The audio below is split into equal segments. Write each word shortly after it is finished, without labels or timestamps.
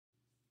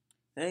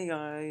Hey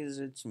guys,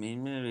 it's me,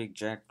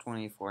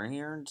 MovieJack24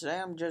 here, and today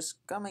I'm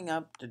just coming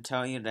up to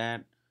tell you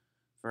that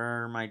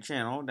for my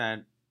channel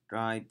that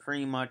I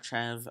pretty much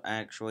have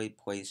actually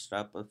placed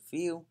up a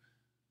few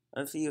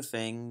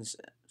things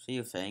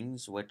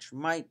which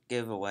might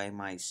give away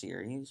my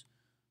series.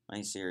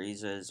 My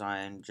series is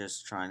I'm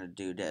just trying to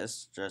do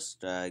this,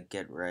 just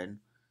get rid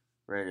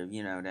of,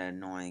 the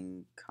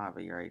annoying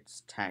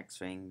copyrights tax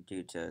thing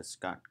due to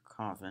Scott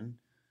Coffin,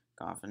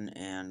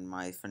 and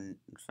my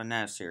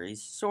FNAF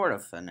series, sort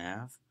of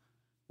FNAF,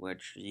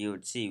 which you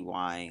would see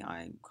why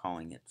I'm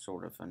calling it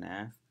sort of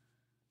FNAF,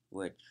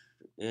 which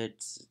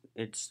it's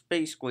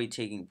basically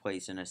taking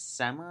place in a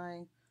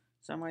semi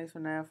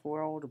FNAF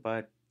world,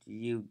 but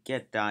you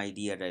get the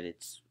idea that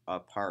it's a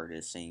part of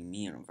the same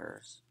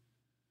universe.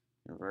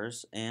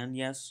 And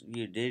yes,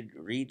 you did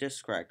read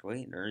this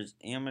correctly. There's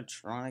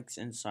animatronics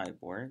and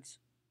cyborgs,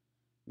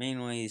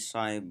 mainly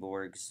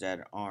cyborgs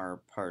that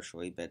are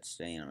partially bits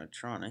to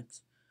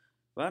animatronics.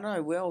 But I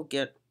will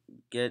get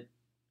get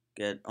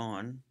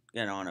on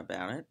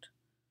about it.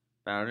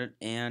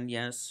 And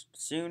yes,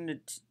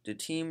 soon the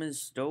team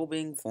is still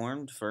being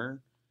formed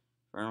for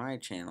my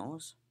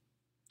channels.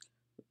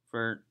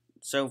 For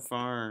so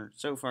far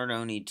the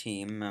only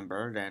team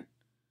member that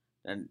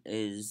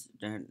is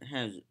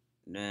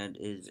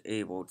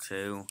able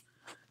to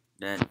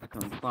that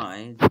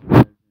complies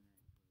with,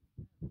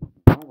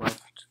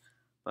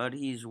 but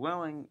he's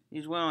willing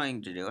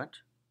to do it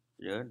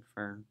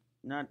for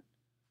not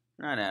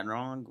not that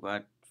long,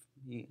 but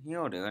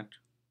he'll do it.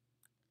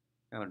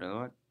 He'll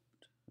do it.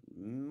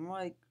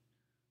 Like,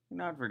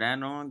 not for that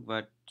long,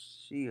 but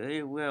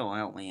it will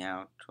help me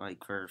out,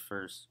 like, for the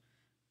first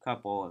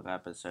couple of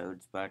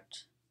episodes,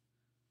 but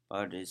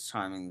his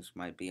timings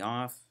might be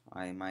off.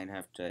 I might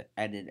have to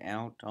edit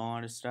out a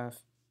lot of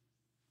stuff,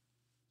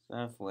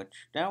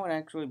 which that would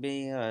actually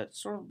be a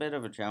sort of bit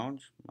of a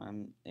challenge.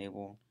 I'm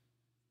able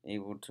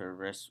to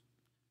rest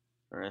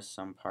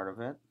some part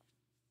of it.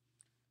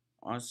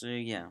 Also,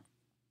 yeah.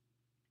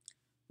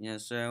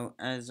 So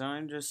as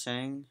I'm just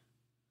saying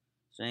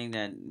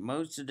that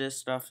most of this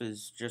stuff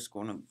is just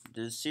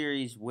the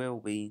series will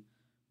be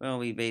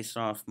based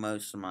off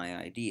most of my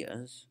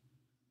ideas,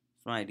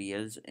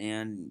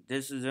 and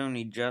this is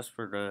only just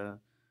for the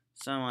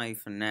semi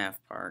FNAF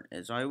part,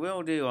 as I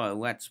will do a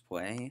let's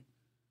play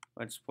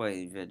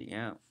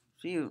video,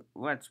 few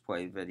let's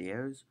play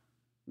videos,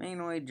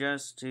 mainly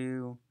just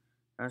to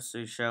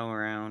show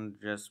around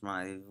just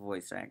my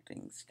voice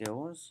acting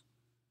skills,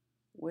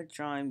 which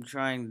I'm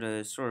trying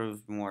to sort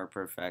of more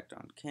perfect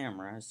on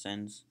camera,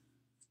 since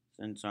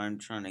I'm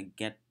trying to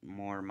get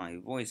more of my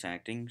voice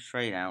acting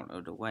straight out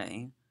of the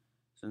way,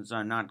 since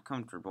I'm not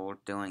comfortable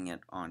doing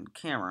it on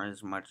camera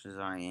as much as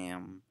I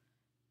am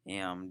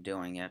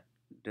doing it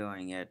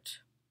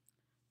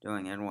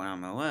when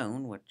I'm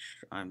alone,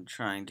 which I'm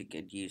trying to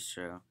get used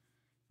to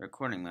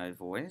recording my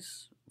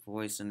voice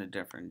in a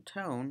different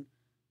tone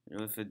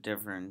with a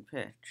different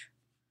pitch.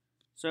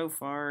 So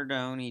far, the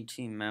only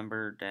team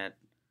member that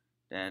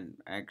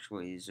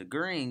actually is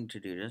agreeing to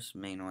do this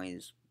mainly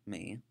is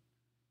me,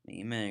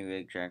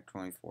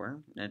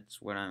 ManyWigJack24.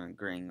 That's what I'm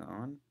agreeing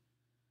on.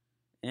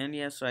 And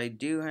yes, I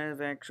do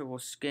have actual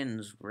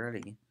skins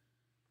ready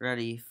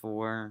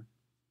for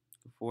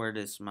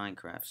this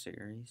Minecraft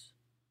series.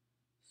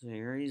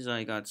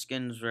 I got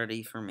skins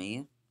ready for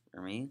me.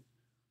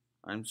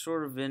 I'm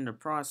sort of in the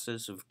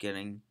process of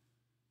getting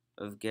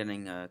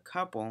a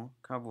couple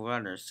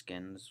other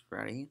skins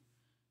ready.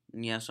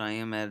 And yes, I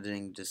am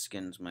editing the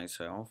skins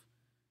myself,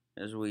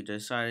 as we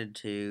decided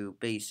to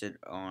base it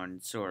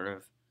on sort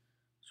of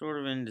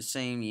in the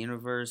same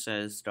universe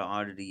as the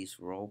Oddities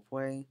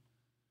roleplay.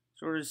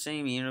 Sort of the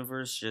same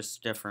universe,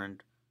 just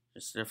different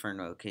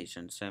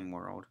locations, same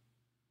world.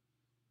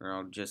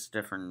 Or just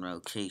different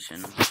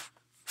locations.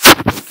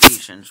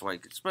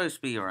 Like, it's supposed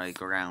to be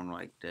like around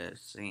like the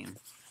same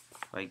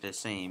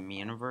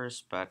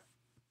universe, but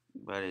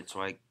it's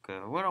like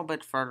a little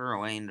bit further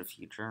away in the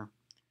future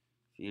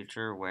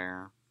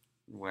where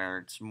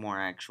it's more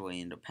actually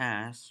in the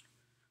past.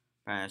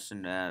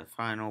 And the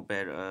final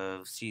bit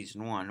of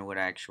season 1 would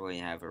actually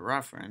have a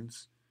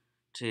reference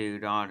to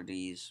the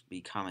Oddities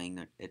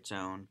becoming its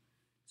own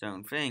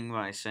thing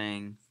by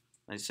saying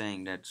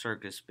that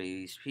Circus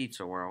Baby's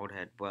Pizza World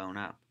had blown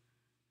up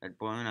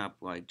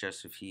like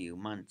just a few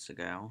months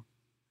ago,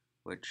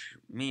 which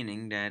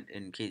meaning that,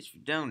 in case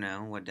you don't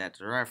know what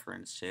that's a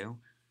reference to,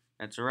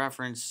 that's a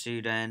reference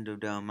to the end of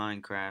the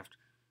Minecraft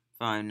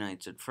Five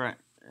Nights at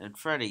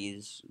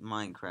Freddy's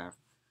Minecraft,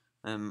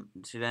 to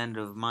the end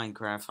of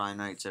Minecraft Five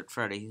Nights at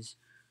Freddy's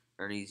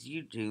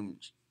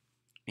YouTube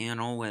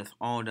channel, with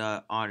all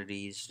the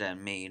oddities that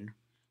made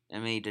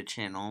the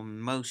channel,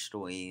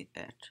 mostly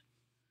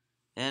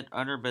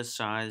other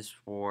besides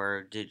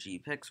for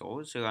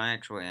DigiPixels, who I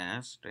actually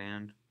asked,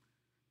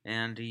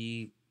 and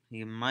he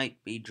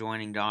might be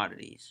joining the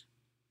oddities.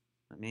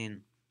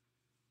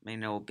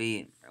 It'll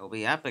be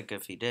epic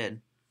if he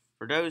did.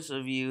 For those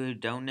of you who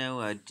don't know,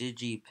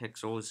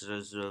 DigiPixels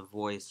does the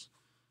voice,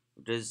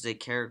 does the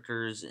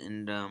characters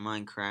in the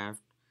Minecraft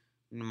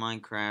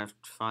Minecraft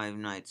Five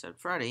Nights at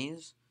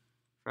Freddy's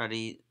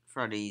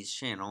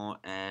channel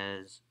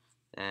as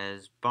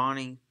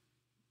Bonnie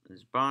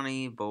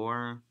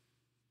Bora,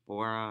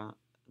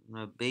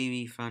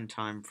 Baby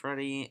Funtime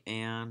Freddy,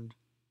 and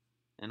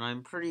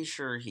I'm pretty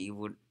sure he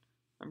does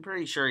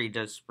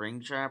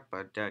Springtrap,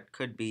 but that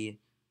could be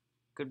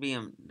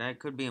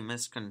a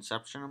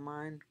misconception of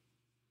mine.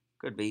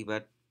 Could be,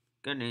 but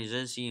good news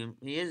is he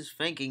is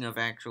thinking of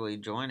actually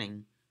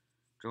joining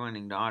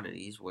the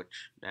oddities,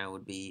 which that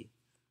would be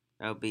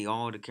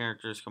all the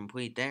characters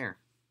complete there.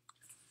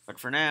 But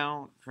for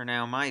now,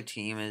 my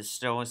team is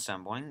still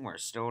assembling. We're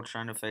still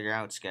trying to figure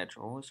out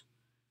schedules.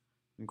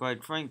 And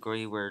quite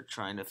frankly, we're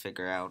trying to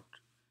figure out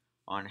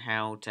on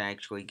how to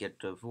actually get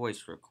the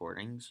voice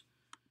recordings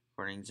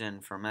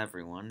in from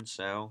everyone.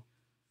 So,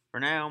 for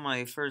now,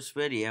 my first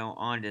video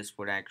on this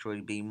would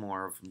actually be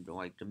more of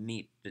like to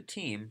meet the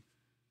team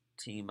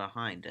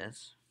behind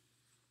this,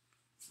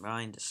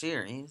 behind the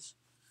series.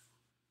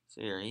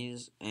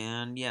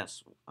 And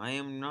yes, I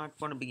am not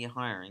going to be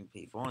hiring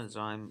people, as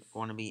I'm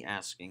going to be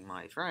asking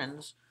my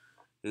friends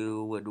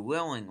who would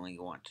willingly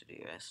want to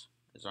do this,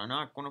 as I'm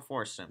not going to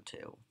force them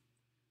to.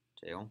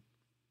 The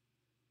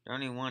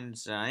only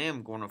ones that I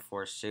am going to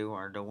force to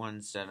are the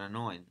ones that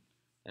annoy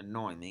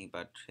me,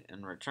 but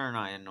in return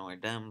I annoy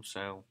them,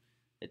 so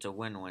it's a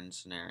win-win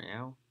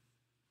scenario.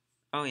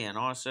 Oh yeah, and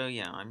also,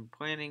 yeah, I'm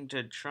planning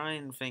to try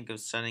and think of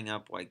setting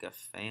up like a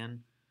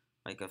fan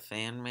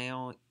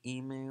mail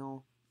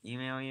email,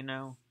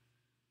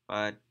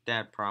 but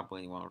that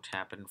probably won't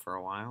happen for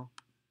a while.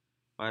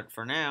 But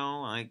for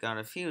now, I got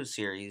a few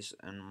series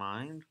in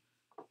mind,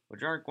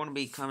 which are going to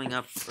be coming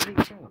up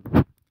pretty soon.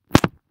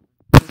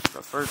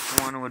 The first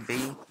one would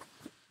be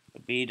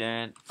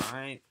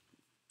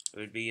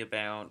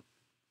about,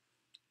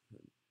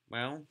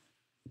 well,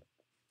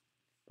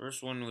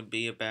 first one would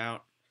be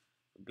about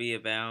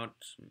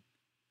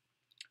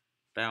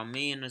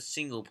me in a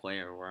single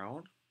player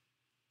world,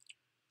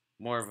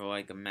 more of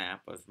like a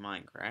map of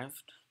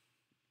Minecraft,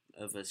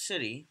 of a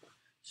city,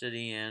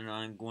 and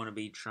I'm going to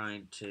be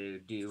trying to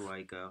do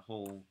like a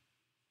whole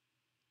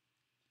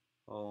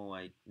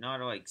like, not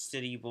like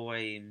city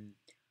boy,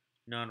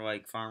 not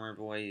like farmer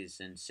boys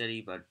in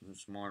city, but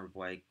it's more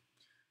like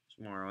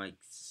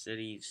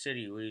city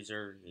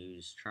loser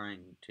who's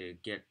trying to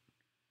get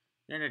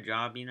a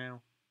job,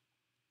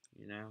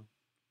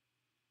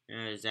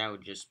 as that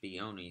would just be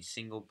only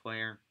single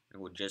player. It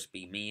would just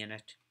be me in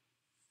it.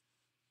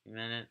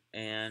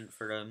 And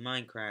for the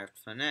Minecraft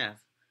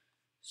FNAF,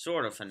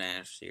 sort of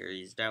FNAF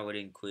series, that would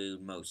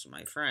include most of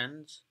my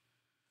friends.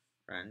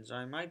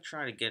 I might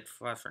try to get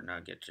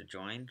Fluffernuggets to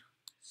join.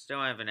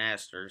 Still haven't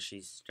asked her.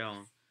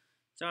 Still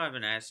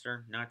haven't asked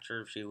her. Not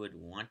sure if she would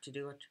want to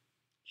do it.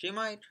 She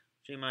might,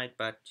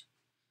 but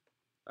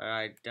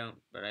I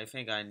don't. But I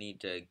think I need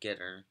to get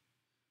her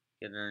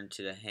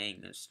into the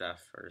hang of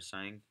stuff or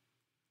something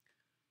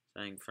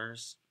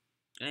first.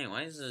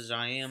 Anyways, as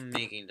I am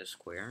making the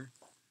square,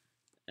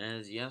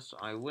 yes,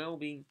 I will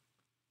be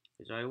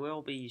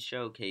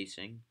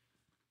showcasing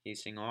a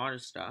lot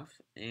of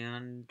stuff,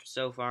 and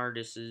so far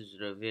this is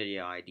the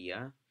video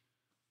idea,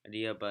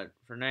 but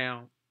for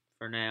now,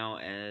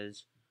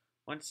 as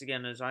once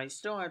again, as I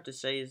still have to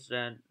say, is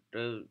that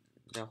the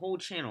whole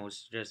channel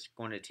is just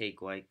going to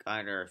take like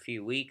either a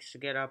few weeks to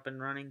get up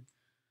and running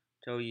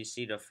till you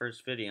see the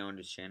first video on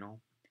this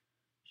channel.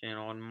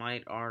 It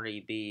might already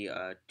be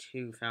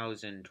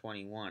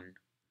 2021,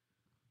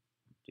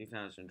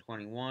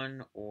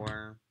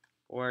 or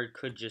it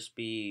could just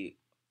be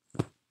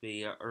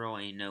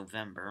early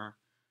November,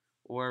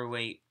 or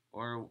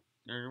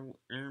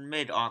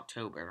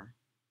mid-October,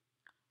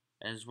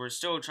 as we're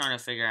still trying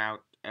to figure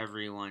out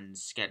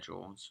everyone's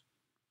schedules,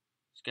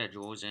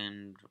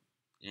 and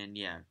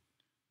yeah.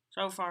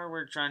 So far,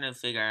 we're trying to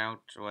figure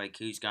out like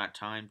who's got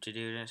time to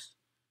do this.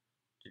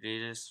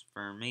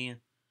 For me,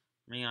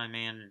 I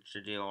managed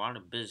to do a lot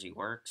of busy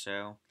work,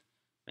 so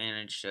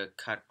managed to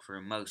cut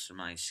through most of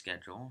my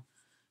schedule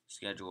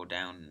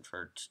down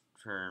for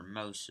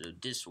most of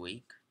this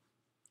week,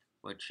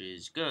 which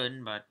is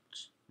good, but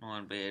I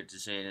won't be able to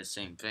say the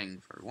same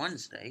thing for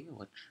Wednesday,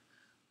 which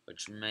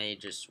may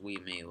just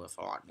leave me with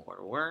a lot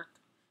more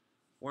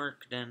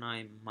work than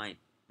I might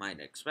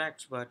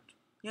expect, but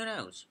who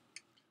knows?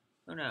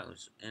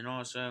 And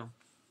also,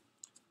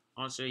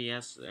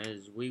 yes,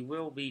 as we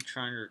will be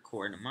trying to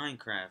record a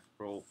Minecraft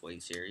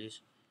roleplay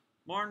series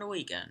more on the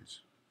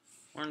weekends.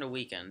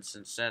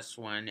 Since that's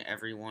when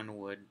everyone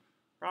would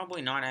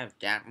probably not have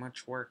that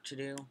much work to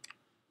do,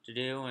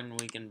 and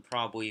we can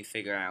probably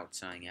figure out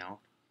something out.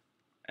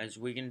 As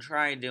we can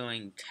try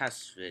doing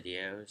test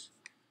videos,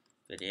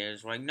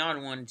 like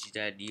not ones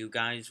that you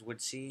guys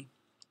would see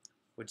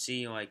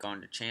like on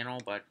the channel,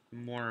 but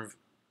more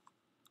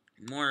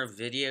of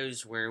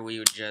videos where we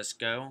would just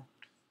go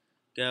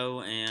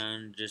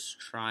and just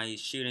try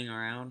shooting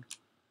around,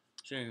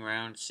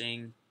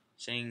 seeing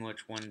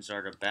which ones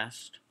are the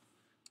best,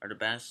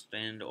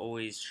 and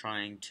always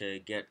trying to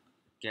get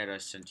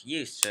us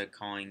used to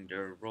calling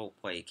the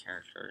roleplay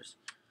characters,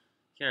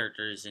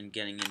 and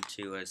getting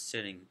into a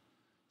sitting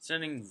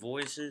setting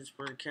voices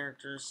for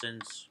characters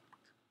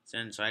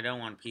since I don't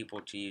want people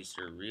to use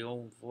their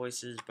real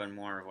voices, but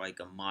more like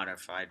a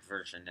modified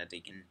version that they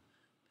can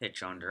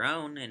pitch on their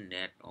own, and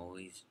that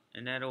always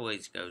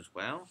goes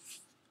well.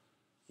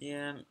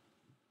 Yeah,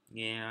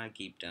 yeah, I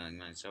keep telling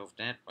myself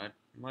that, but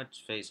let's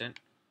face it,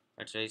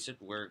 let's face it,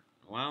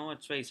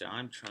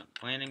 I'm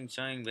planning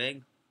something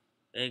big,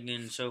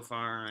 and so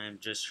far I'm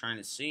just trying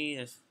to see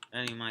if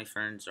any of my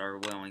friends are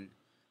willing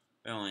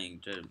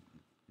to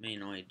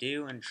mainly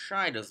do and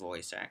try the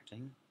voice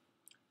acting.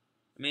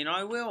 I mean,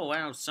 I will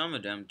allow some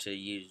of them to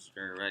use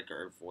their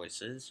regular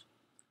voices,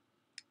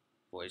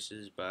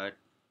 but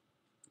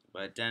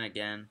then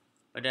again,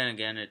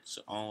 it's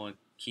all a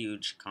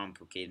huge,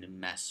 complicated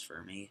mess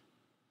for me.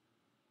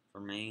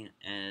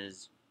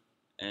 As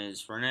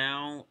for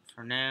now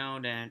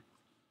that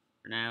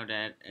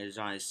as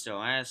I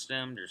still ask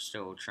them, they're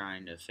still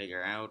trying to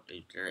figure out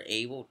if they're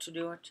able to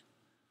do it,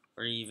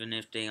 or even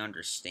if they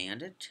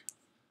understand it.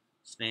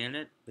 Stand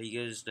it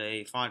because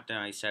they thought that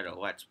I said a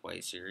Let's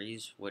Play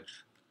series,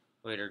 which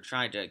later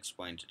tried to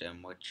explain to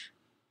them, which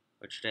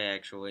they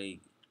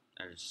actually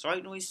are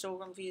slightly still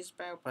confused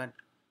about, but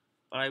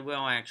I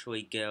will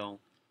actually go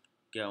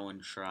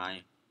and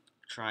try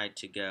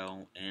to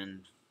go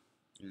and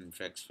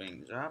fix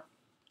things up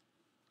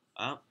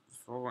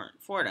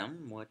for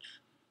them, which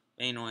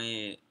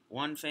mainly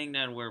one thing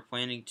that we're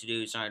planning to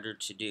do is either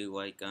to do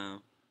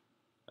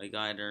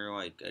either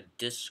like a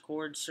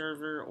Discord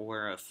server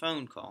or a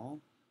phone call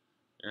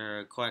or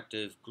a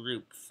collective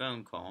group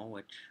phone call,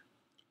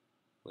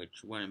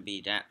 which wouldn't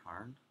be that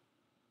hard,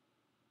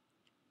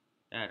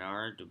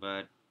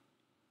 but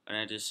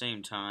at the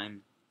same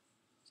time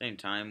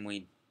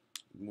we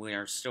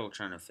are still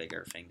trying to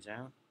figure things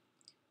out.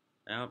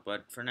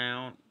 But for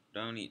now,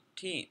 don't eat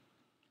tea.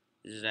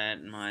 This is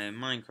at my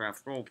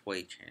Minecraft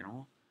roleplay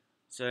channel.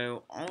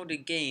 So all the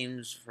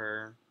games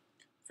for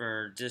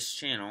this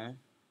channel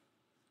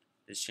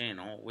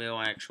will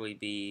actually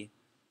be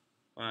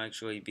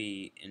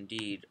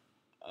indeed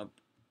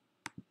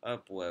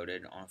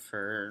uploaded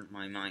for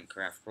my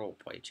Minecraft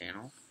roleplay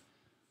channel,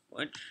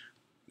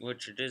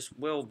 which this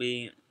will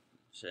be,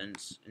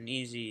 since an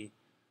easy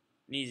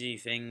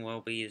thing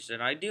will be is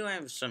that I do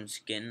have some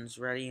skins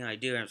ready. I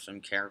do have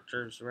some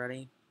characters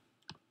ready.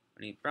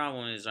 The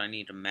problem is I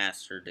need to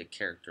master the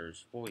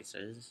characters'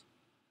 voices,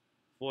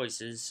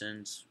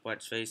 since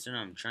let's face it,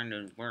 I'm trying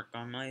to work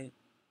on my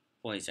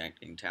voice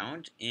acting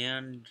talent,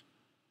 and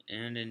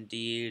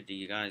indeed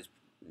you guys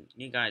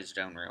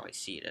don't really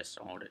see this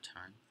all the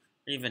time,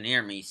 or even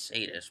hear me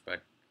say this,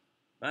 but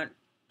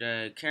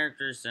the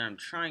characters that I'm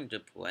trying to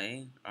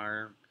play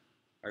are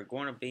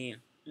going to be,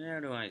 how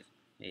do I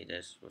say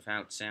this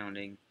without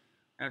sounding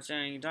a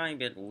tiny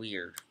bit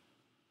weird.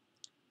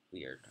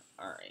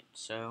 Alright,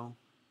 so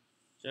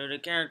the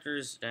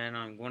characters that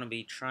I'm going to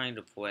be trying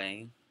to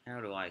play, how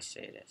do I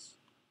say this,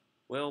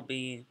 will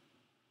be,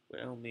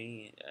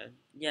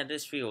 yeah,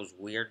 this feels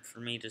weird for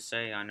me to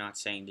say. I'm not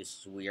saying this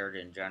is weird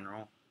in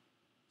general,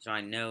 so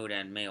I know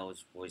that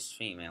males voice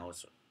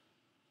females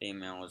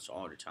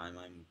all the time.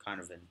 I'm kind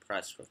of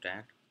impressed with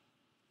that.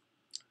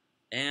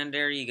 And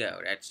there you go.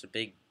 That's the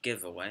big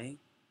giveaway.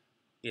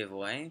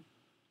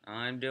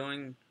 I'm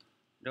doing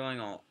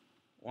a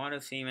lot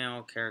of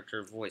female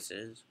character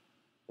voices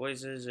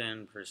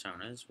and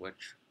personas,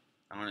 which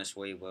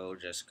honestly will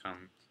just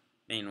come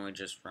mainly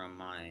just from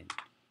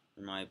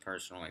my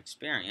personal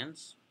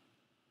experience,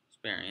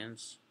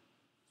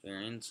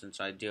 since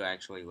I do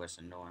actually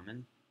listen to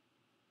women.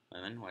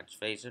 Let's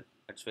face it,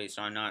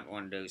 I'm not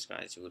one of those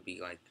guys who would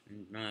be like,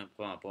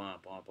 blah, blah,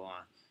 blah,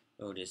 blah.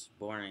 Oh, this is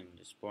boring.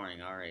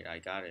 Alright, I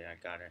got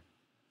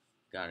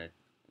it.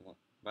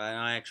 But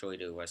I actually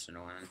do listen to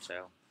women,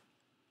 so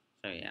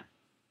yeah.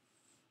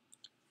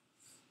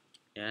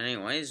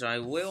 Anyways, I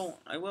will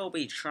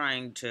be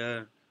trying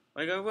to,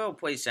 I will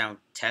place out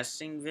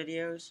testing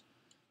videos,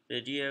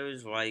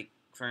 like,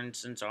 for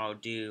instance, I'll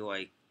do,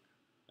 like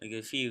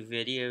a few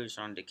videos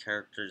on the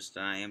characters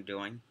that I am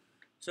doing.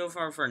 So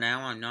far for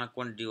now, I'm not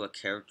going to do a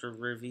character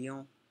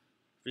reveal,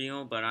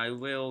 but I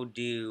will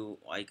do,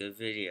 like, a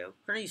video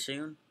pretty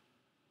soon.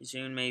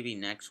 Maybe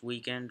next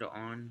weekend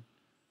on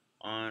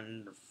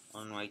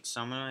like,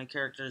 some of my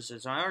characters,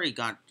 as I already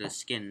got the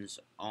skins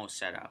all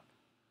set up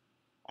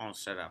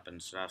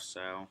and stuff,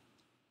 so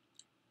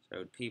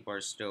people are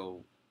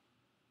still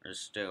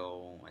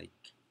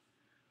like,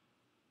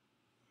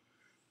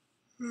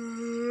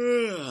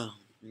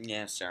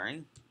 yeah,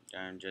 sorry,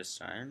 I'm just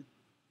tired.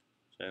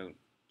 So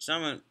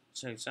some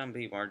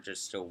people are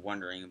just still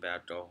wondering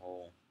about the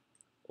whole,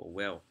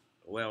 will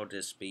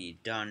this be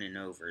done and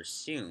over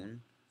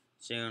soon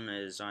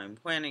as I'm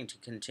planning to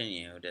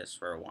continue this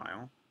for a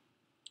while,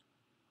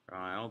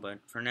 but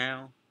for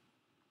now,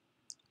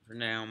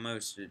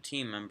 most of the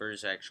team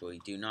members actually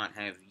do not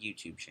have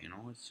YouTube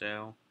channels,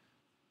 so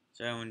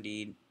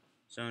indeed,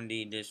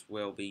 this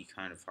will be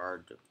kind of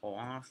hard to pull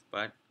off,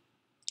 but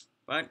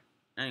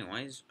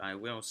anyways, I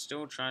will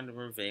still try to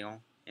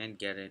reveal and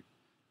get it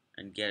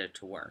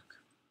to work.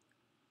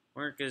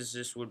 As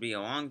this would be a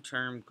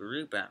long-term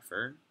group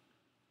effort,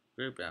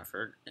 group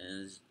effort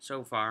is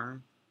so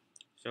far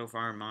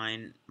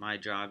my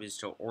job is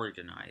to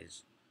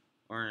organize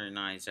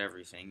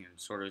everything and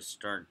sort of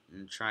start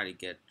and try to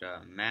get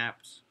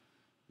maps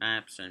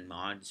and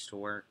mods to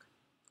work.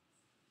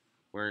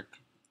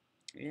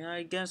 Yeah,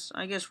 I guess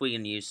we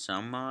can use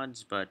some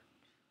mods, but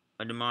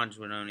the mods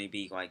would only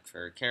be like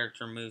for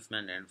character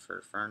movement and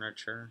for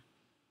furniture.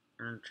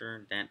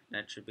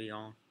 That should be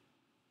all.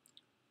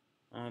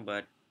 Oh,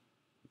 but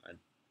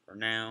for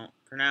now,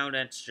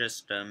 that's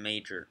just a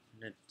major.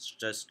 That's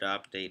just an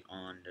update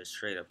on the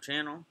straight up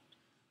channel,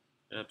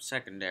 the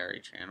secondary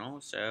channel.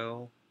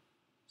 So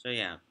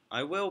yeah,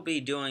 I will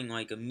be doing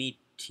like a meet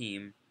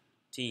team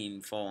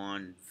full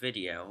on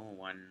video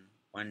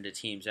when the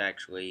team's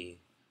actually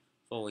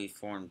fully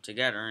formed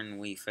together and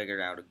we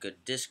figured out a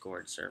good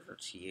Discord server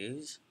to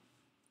use,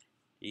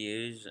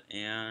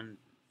 and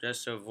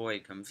just to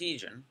avoid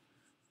confusion,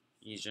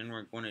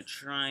 we're going to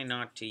try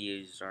not to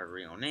use our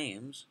real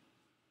names.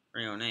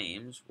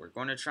 We're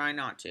going to try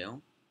not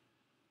to,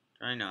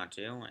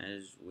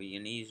 as we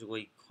can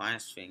easily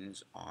class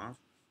things off,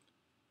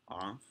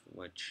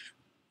 which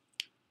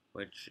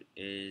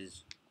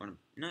is going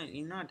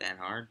to not that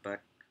hard,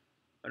 but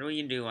we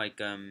can do like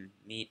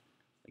meet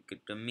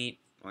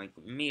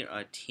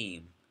a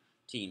team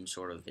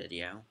sort of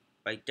video.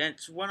 Like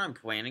that's what I'm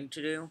planning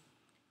to do,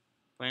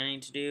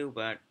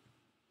 but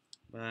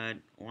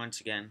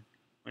once again,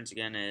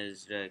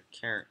 as the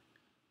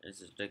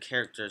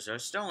characters are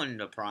still in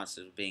the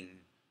process of being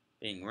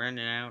written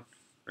out,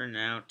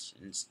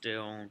 and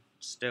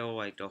still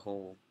like the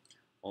whole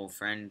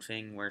friend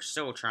thing. We're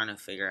still trying to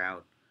figure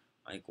out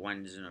like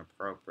when's an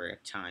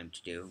appropriate time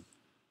to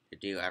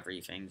do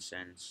everything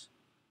since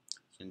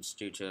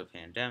due to a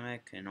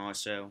pandemic, and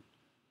also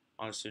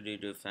due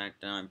to the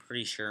fact that I'm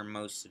pretty sure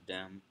most of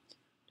them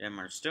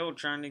are still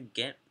trying to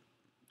get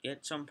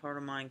some part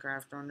of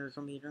Minecraft on their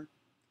computer.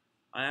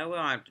 I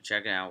will have to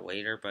check it out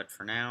later, but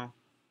for now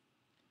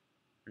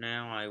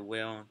I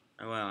will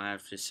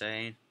have to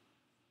say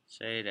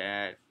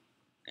that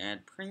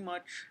pretty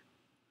much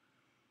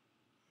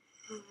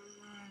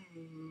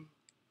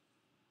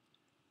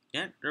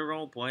that the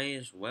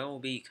roleplays will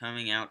be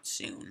coming out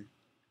soon.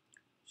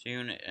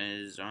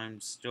 As I'm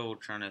still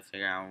trying to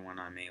figure out when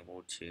I'm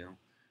able to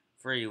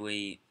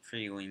freely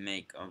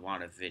make a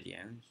lot of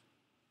videos,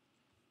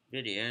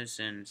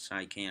 since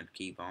I can't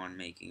keep on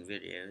making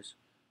videos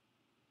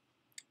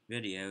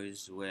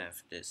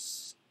with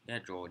this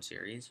scheduled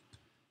series.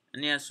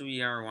 And yes,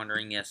 we are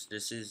wondering, yes,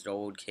 this is the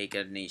old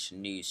KCAD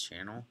Nation News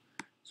channel.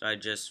 So I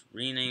just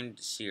renamed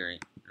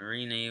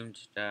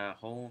the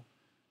whole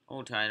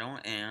title,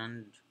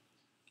 and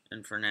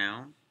for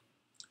now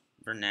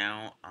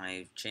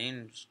I've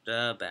changed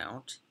the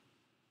about.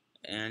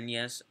 And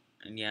yes,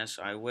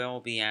 I will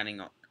be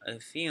adding a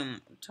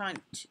few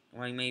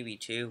like maybe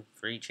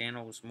 2-3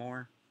 channels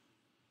more,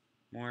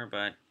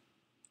 but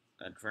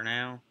for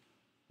now,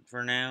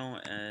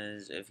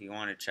 as if you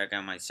want to check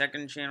out my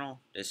second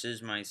channel, this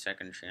is my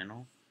second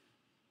channel,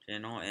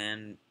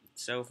 and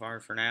so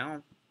far for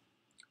now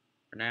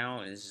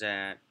is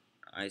that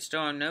I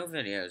still have no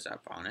videos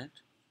up on it.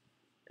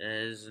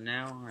 Is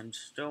now I'm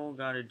still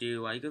gotta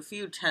do like a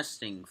few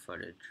testing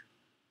footage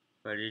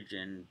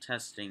and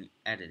testing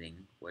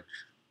editing, which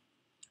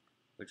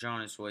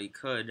honestly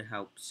could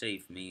help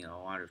save me a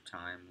lot of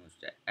time with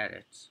the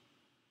edits.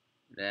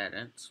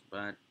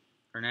 But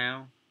for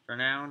now,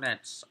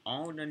 that's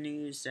all the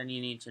news that you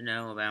need to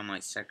know about my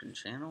second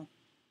channel.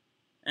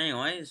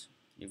 Anyways,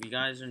 if you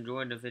guys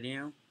enjoyed the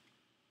video,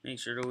 make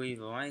sure to leave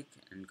a like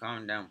and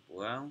comment down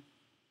below,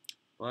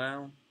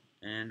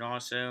 and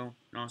also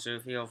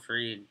feel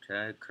free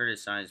to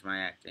criticize my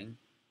acting.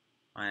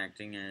 My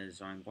acting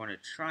is I'm going to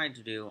try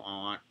to do a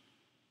lot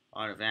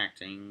of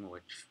acting,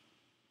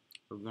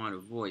 a lot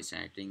of voice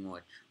acting,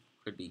 which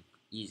could be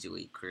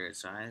easily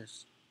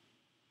criticized.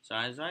 So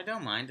I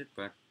don't mind it,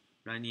 but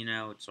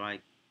it's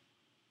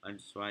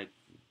like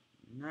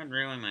not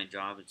really my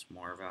job. It's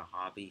more of a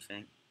hobby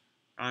thing.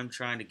 I'm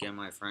trying to get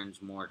my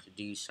friends more to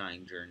do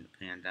something during the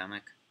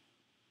pandemic.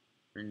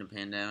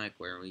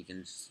 Where we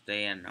can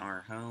stay in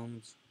our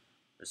homes,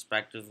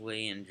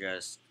 respectively, and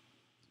just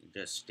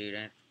do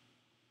that.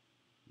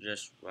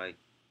 Just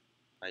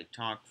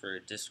talk for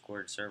a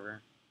Discord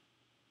server,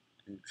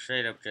 and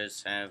straight up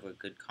just have a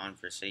good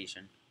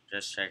conversation.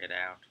 Just check it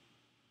out.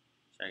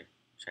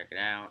 Check it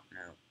out.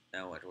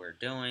 Know what we're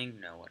doing.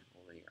 Know what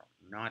we are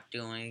not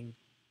doing.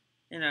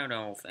 You know, the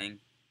whole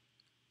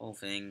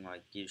thing.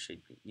 Like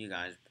you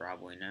guys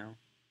probably know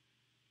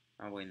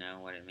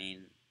what it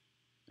means.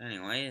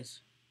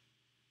 Anyways,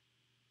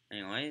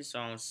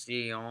 I'll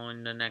see y'all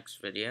in the next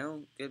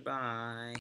video. Goodbye.